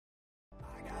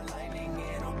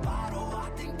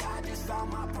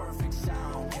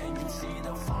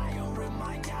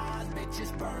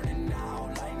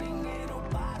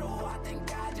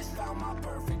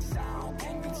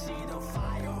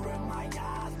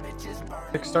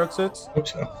Six start sits? Hope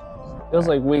so. Feels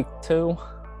like week 2.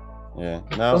 Yeah.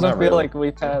 No, Doesn't not feel really. like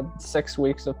we've had 6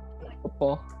 weeks of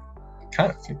football.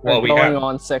 Kind of. Or Well, we going have.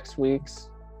 on 6 weeks.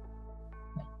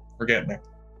 We're getting there.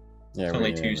 Yeah, It's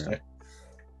only Tuesday.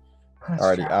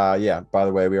 Alrighty. Yeah. By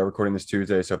the way, we are recording this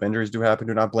Tuesday, so if injuries do happen,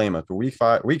 do not blame us. But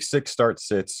week 6 start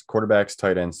sits, quarterbacks,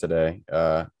 tight ends today.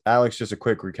 Alex, just a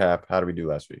quick recap. How did we do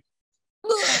last week?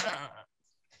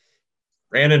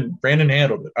 Brandon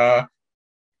handled it.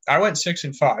 I went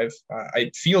 6-5.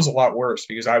 It feels a lot worse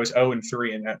because I was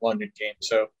 0-3 in that London game,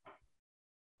 so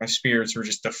my spirits were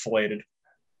just deflated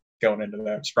going into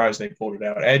that. I'm surprised they pulled it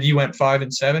out. Ed, you went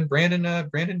 5-7. Brandon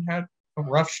had a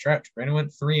rough stretch. Brandon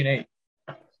went 3-8.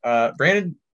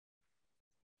 Brandon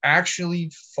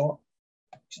actually fall.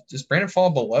 Does Brandon fall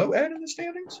below Ed in the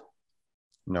standings?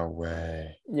 No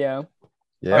way. Yeah.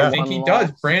 Yeah. I think he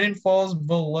does. Brandon falls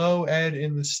below Ed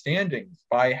in the standings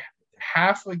by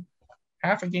half a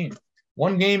game.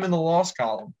 1 game in the loss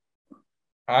column.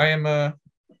 I'm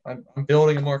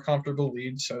building a more comfortable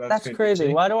lead, so that's good crazy.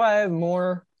 Why do I have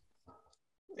more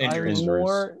injuries?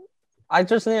 I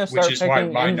just need to start Which is why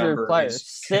picking my injured number players. is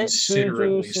Sit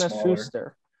Juju considerably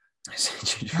smaller.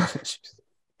 Smith-Schuster.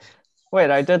 Wait,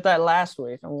 I did that last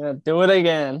week. I'm gonna do it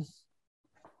again.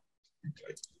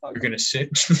 You're gonna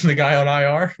sit the guy on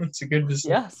IR. That's a good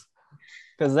decision. Yes,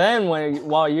 because then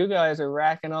while you guys are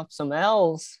racking up some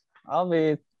L's, I'll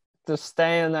be just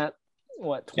staying at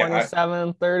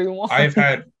 27-31. I've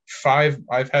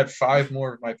had 5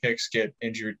 more of my picks get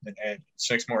injured than Ed,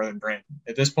 6 more than Brandon.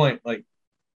 At this point, like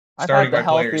starting my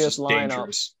players is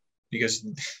dangerous because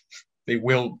they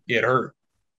will get hurt.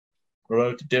 I don't know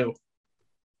what to do.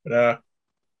 But all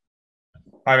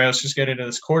right, let's just get into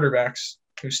this quarterbacks.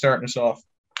 Who's starting us off?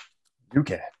 You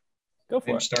can. Go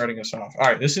for it. Starting us off. All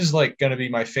right, this is like going to be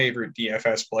my favorite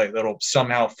DFS play that'll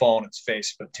somehow fall on its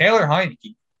face. But Taylor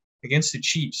Heinicke against the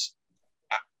Chiefs.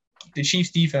 The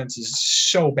Chiefs defense is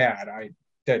so bad.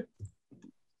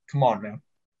 Come on, man.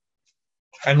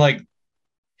 And like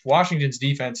Washington's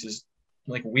defense is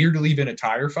like weirdly been a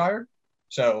tire fire.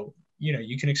 So,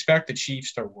 you can expect the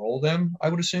Chiefs to roll them, I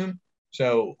would assume.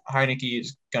 So Heinicke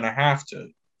is going to have to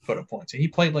put up points. And he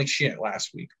played like shit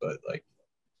last week, but like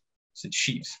it's the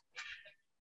Chiefs.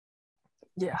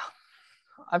 Yeah.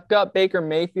 I've got Baker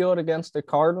Mayfield against the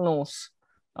Cardinals.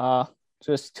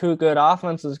 Just 2 good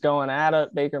offenses going at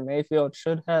it. Baker Mayfield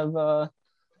should have a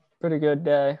pretty good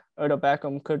day. Odell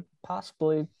Beckham could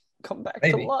possibly come back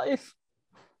to life.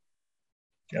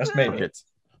 Just maybe.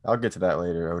 I'll get to that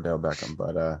later, Odell Beckham,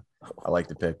 but I like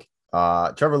the pick.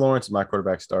 Trevor Lawrence is my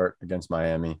quarterback start against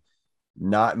Miami.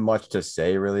 Not much to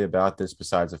say really about this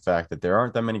besides the fact that there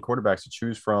aren't that many quarterbacks to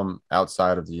choose from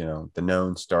outside of the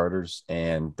known starters.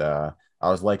 And I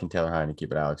was liking Taylor Heinicke,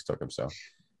 but Alex took him. So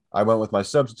I went with my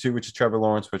substitute, which is Trevor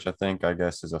Lawrence, which I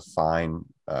guess is a fine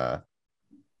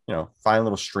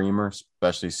little streamer,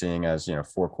 especially seeing as 4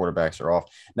 quarterbacks are off.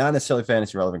 Not necessarily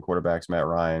fantasy relevant quarterbacks, Matt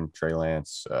Ryan, Trey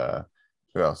Lance,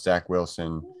 who else? Zach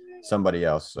Wilson, somebody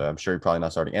else. I'm sure you're probably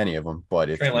not starting any of them, but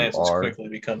if Trey Lance is quickly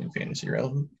becoming fantasy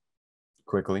relevant.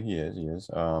 Quickly, he is.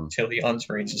 Until he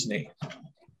unsprains his knee.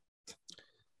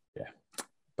 Yeah.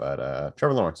 But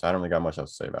Trevor Lawrence, I don't really got much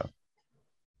else to say about him.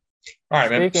 All right,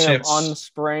 man. Speaking of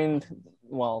unsprained,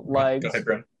 legs. Go ahead,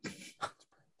 Brent.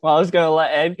 Well, I was going to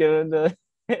let Ed go into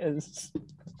his.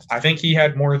 I think he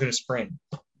had more than a sprain.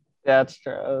 Yeah, that's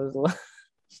true. It was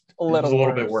a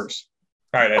little bit worse.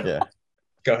 All right, Ed. Yeah.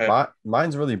 Go ahead.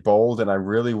 Mine's really bold, and I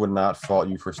really would not fault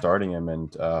you for starting him.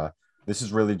 And this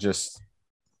is really just –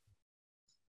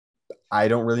 I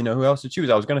don't really know who else to choose.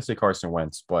 I was going to say Carson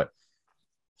Wentz, but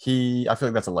I feel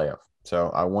like that's a layup. So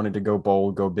I wanted to go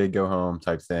bold, go big, go home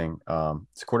type thing.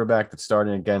 It's a quarterback that's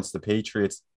starting against the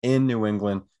Patriots in New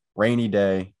England, rainy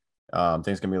day. I think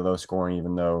it's going to be low scoring,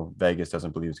 even though Vegas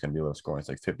doesn't believe it's going to be low scoring. It's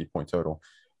like 50-point total.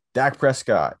 Dak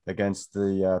Prescott against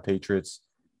the Patriots.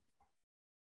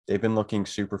 They've been looking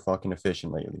super fucking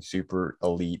efficient lately, super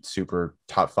elite, super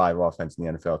top 5 offense in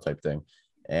the NFL type thing.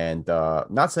 And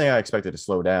not saying I expect it to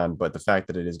slow down, but the fact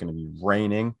that it is going to be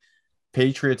raining,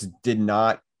 Patriots did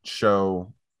not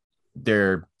show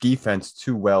their defense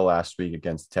too well last week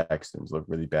against the Texans. Looked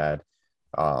really bad.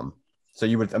 So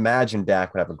you would imagine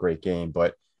Dak would have a great game,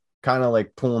 but kind of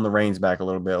like pulling the reins back a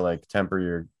little bit, like temper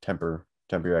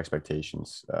your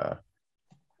expectations.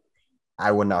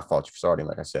 I would not fault you for starting,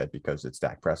 like I said, because it's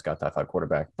Dak Prescott, that 5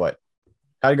 quarterback, but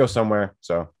had to go somewhere.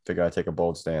 So figure I'd take a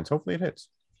bold stance. Hopefully it hits.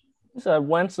 You said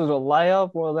Wentz was a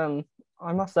layup. Well, then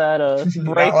I must have had a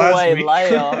breakaway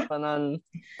layup and then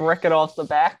brick it off the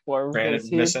backboard. Brandon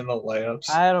missing the layups.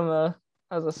 I had him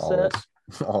as a sit.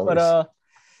 Always.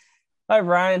 I have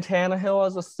Ryan Tannehill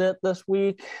as a sit this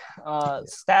week.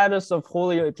 Status of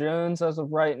Julio Jones as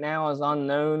of right now is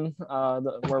unknown.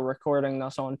 We're recording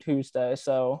this on Tuesday,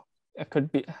 so it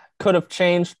could have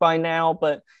changed by now.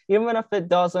 But even if it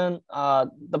doesn't,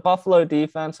 the Buffalo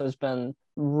defense has been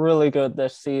really good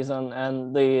this season,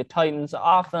 and the Titans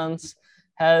offense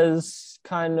has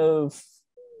kind of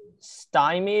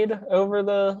stymied over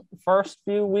the first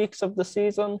few weeks of the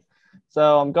season.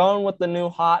 So I'm going with the new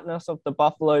hotness of the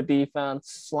Buffalo defense,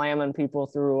 slamming people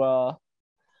through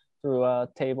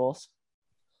tables.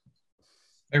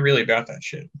 They're really about that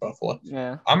shit, Buffalo.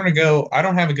 Yeah. I'm going to go. I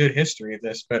don't have a good history of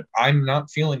this, but I'm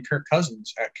not feeling Kirk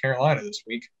Cousins at Carolina this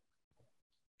week.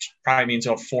 Which probably means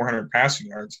he'll have 400 passing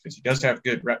yards because he does have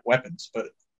good weapons. But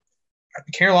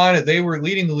Carolina, they were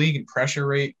leading the league in pressure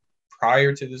rate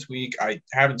prior to this week. I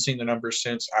haven't seen the numbers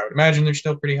since. I would imagine they're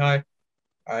still pretty high.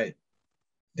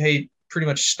 They pretty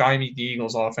much stymied the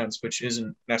Eagles' offense, which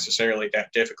isn't necessarily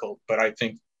that difficult, but I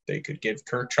think they could give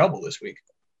Kirk trouble this week.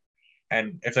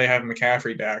 And if they have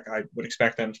McCaffrey back, I would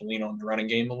expect them to lean on the running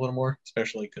game a little more,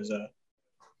 especially because,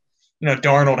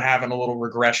 Darnold having a little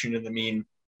regression in the mean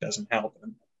doesn't help.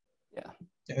 And yeah,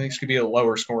 I think this could be a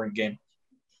lower scoring game.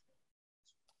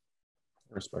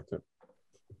 Respect it.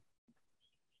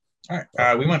 All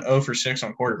right. We went 0 for 6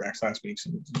 on quarterbacks last week,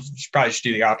 so we should probably just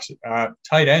do the opposite.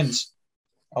 Tight ends.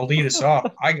 I'll lead us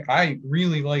off. I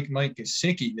really like Mike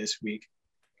Gesicki this week,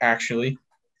 actually.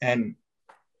 And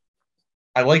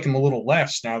I like him a little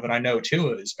less now that I know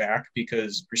Tua is back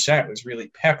because Brissett was really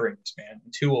peppering this man.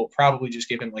 And Tua will probably just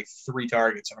give him like 3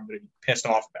 targets and I'm going to be pissed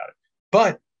off about it.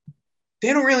 But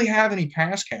they don't really have any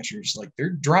pass catchers. Like they're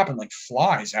dropping like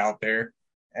flies out there.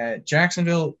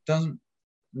 Jacksonville doesn't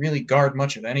really guard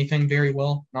much of anything very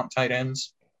well, not tight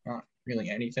ends. Not really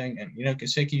anything. And,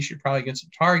 Gesicki should probably get some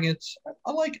targets.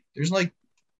 I like it. There's like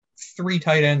 3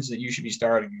 tight ends that you should be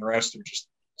starting. The rest are just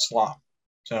slop.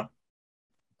 So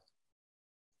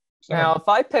now, if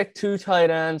I pick 2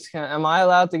 tight ends, am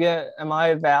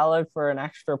I valid for an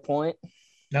extra point?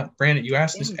 No, Brandon, you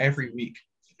ask this every week.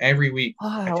 Every week.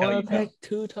 I want to pick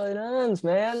 2 tight ends,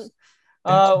 man.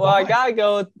 Why? I got to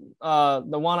go with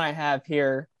the one I have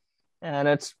here. And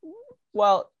it's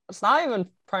not even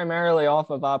primarily off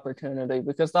of opportunity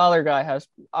because the other guy has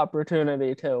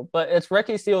opportunity too. But it's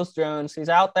Ricky Seals-Jones. He's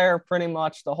out there pretty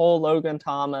much the whole Logan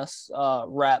Thomas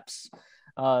reps,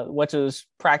 which is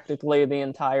practically the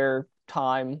entire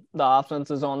time the offense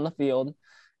is on the field.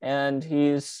 And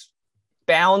he's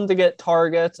bound to get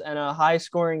targets in a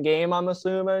high-scoring game, I'm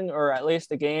assuming, or at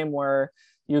least a game where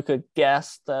you could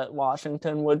guess that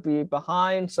Washington would be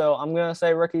behind. So I'm going to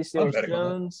say Ricky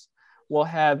Seals-Jones will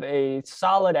have a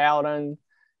solid outing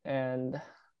and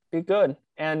be good.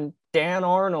 And Dan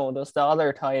Arnold is the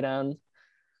other tight end.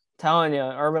 Telling you,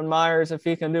 Urban Myers, if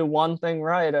he can do one thing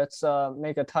right, it's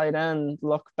make a tight end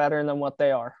look better than what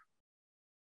they are.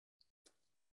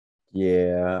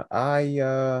 Yeah,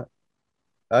 I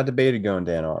debated going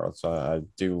Dan Arnold, so I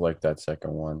do like that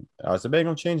second one. I was debating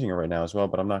on changing it right now as well,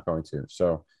 but I'm not going to.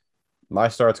 So my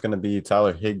start's going to be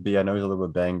Tyler Higbee. I know he's a little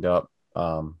bit banged up,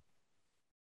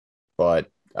 but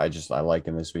I like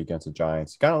him this week against the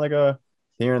Giants. Kind of like a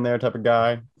here and there type of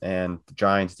guy, and the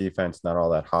Giants defense not all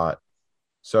that hot.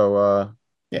 So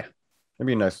yeah, it'd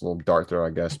be a nice little dart throw, I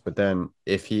guess. But then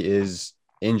if he is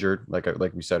injured, like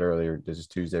we said earlier, this is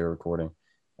Tuesday recording.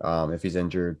 If he's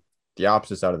injured, the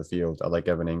opposite side of the field, I like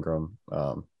Evan Ingram.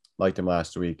 Liked him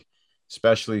last week,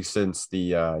 especially since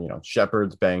the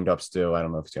Shepard's banged up still. I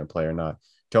don't know if he's going to play or not.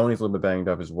 Tony's a little bit banged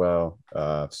up as well.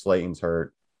 Slayton's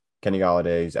hurt. Kenny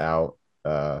Galladay's out.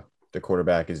 The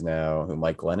quarterback is now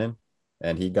Mike Glennon,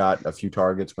 and he got a few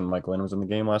targets when Mike Glennon was in the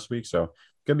game last week. So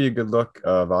could be a good look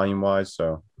volume-wise.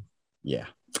 So, yeah,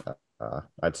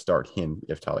 I'd start him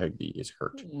if Tyler Higbee is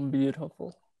hurt.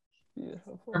 Beautiful.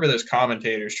 Remember those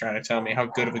commentators trying to tell me how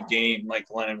good of a game Mike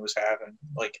Glennon was having,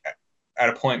 like at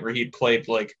a point where he'd played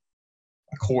like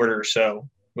a quarter or so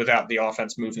without the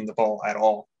offense moving the ball at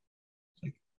all.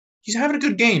 Like, he's having a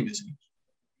good game, isn't he?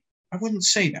 I wouldn't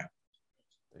say that.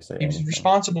 He was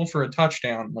responsible for a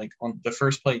touchdown, like on the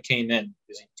first play came in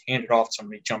because he handed off to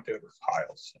somebody, jumped over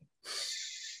piles. So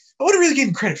I wouldn't really give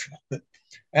him credit for that. But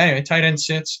anyway, tight end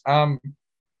sits. I'm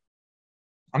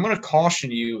going to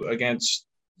caution you against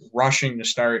rushing to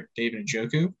start David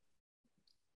Njoku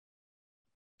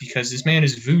because this man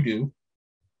is voodoo,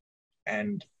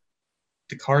 and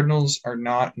the Cardinals are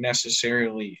not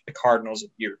necessarily the Cardinals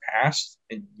of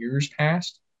years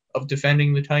past of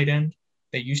defending the tight end.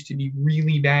 They used to be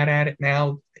really bad at it.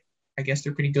 Now, I guess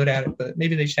they're pretty good at it, but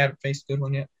maybe they just haven't faced a good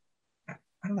one yet. I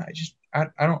don't know.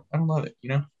 I don't love it.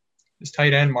 This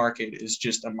tight end market is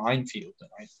just a minefield, and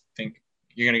I think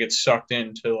you're going to get sucked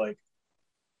into like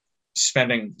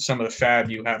spending some of the fab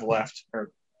you have left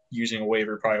or using a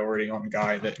waiver priority on a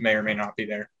guy that may or may not be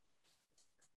there.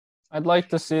 I'd like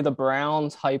to see the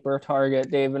Browns hyper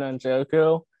target David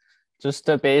Njoku just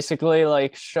to basically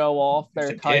like show off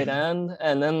their tight end,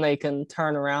 and then they can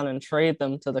turn around and trade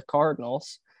them to the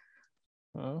Cardinals.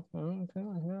 Okay,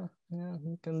 yeah,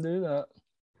 you can do that.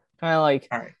 Kind of like,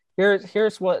 all right,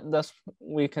 here's what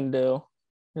we can do.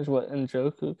 Here's what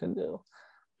Njoku can do.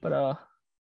 But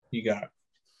you got.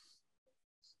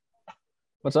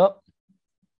 What's up?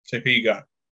 So who you got?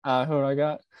 Who do I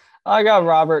got? I got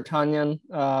Robert Tonyan.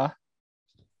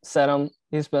 Set him.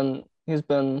 He's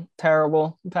been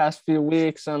terrible the past few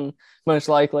weeks, and most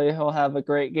likely he'll have a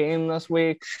great game this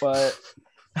week. But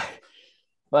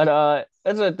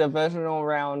it's a divisional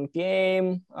round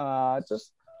game.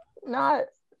 Just not.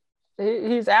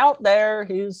 He's out there.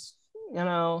 He's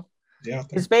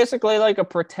he's basically like a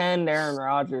pretend Aaron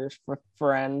Rodgers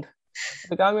friend.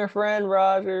 Like, I'm your friend,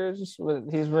 Rodgers.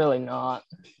 He's really not.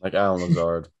 Like Alan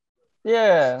Lazard.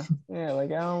 Yeah, like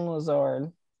Alan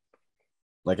Lazard.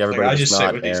 Like everybody, like, just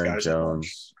not Aaron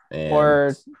Jones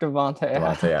or Devontae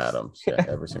Adams. Yeah,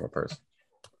 every single person.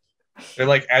 They're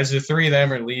like, as the three of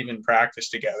them are leaving practice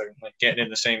together, like getting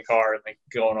in the same car and like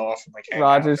going off and like.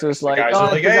 Rodgers is like, guys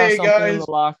are like, hey guys, in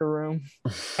the locker room.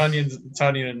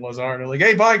 Tonyan and Lazard are like,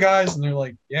 hey, bye guys, and they're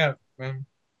like, yeah, man.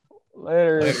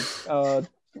 Later.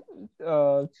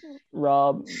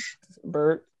 Rob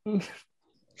Burt.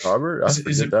 Robert?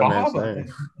 Is it Bob? All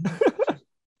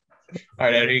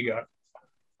right, Ed, who you got?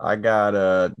 I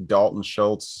got Dalton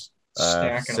Schultz.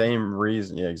 Same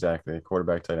reason. Yeah, exactly.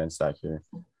 Quarterback tight end stack here.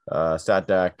 Stat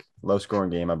Dak, low scoring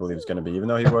game, I believe it's going to be, even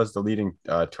though he was the leading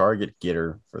target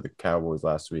getter for the Cowboys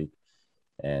last week.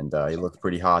 And he looked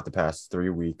pretty hot the past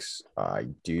 3 weeks. I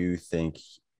do think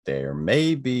there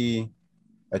may be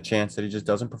a chance that he just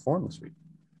doesn't perform this week.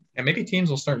 And maybe teams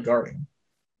will start guarding.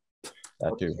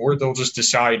 That too. Or they'll just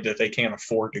decide that they can't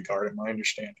afford to guard him. I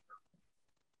understand.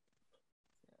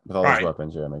 With all those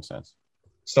weapons, yeah, it makes sense.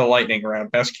 It's the lightning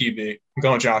round. Best QB. I'm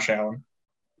going Josh Allen.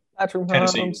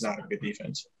 Tennessee is not a good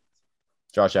defense.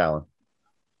 Josh Allen.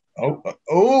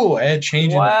 Ed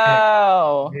changing.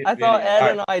 Wow. I thought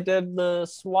Ed and I did the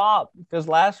swap because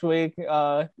last week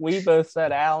we both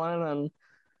said Allen and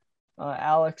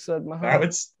Alex said Mahomes. Now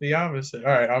it's the opposite.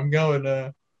 All right, I'm going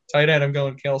tight end. I'm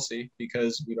going Kelsey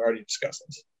because we've already discussed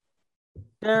this.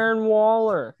 Darren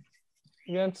Waller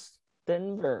against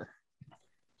Denver.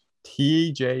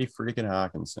 TJ freaking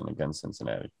Hawkinson against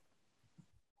Cincinnati.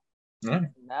 Right.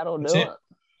 That'll do it.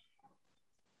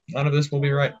 None of this will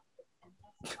be right.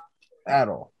 At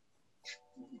all.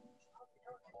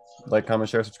 Like, comment,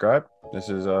 share, subscribe. This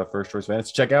is First Choice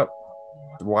Fantasy. Check out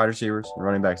the wide receivers and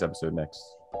running backs episode next.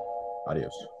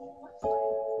 Adios.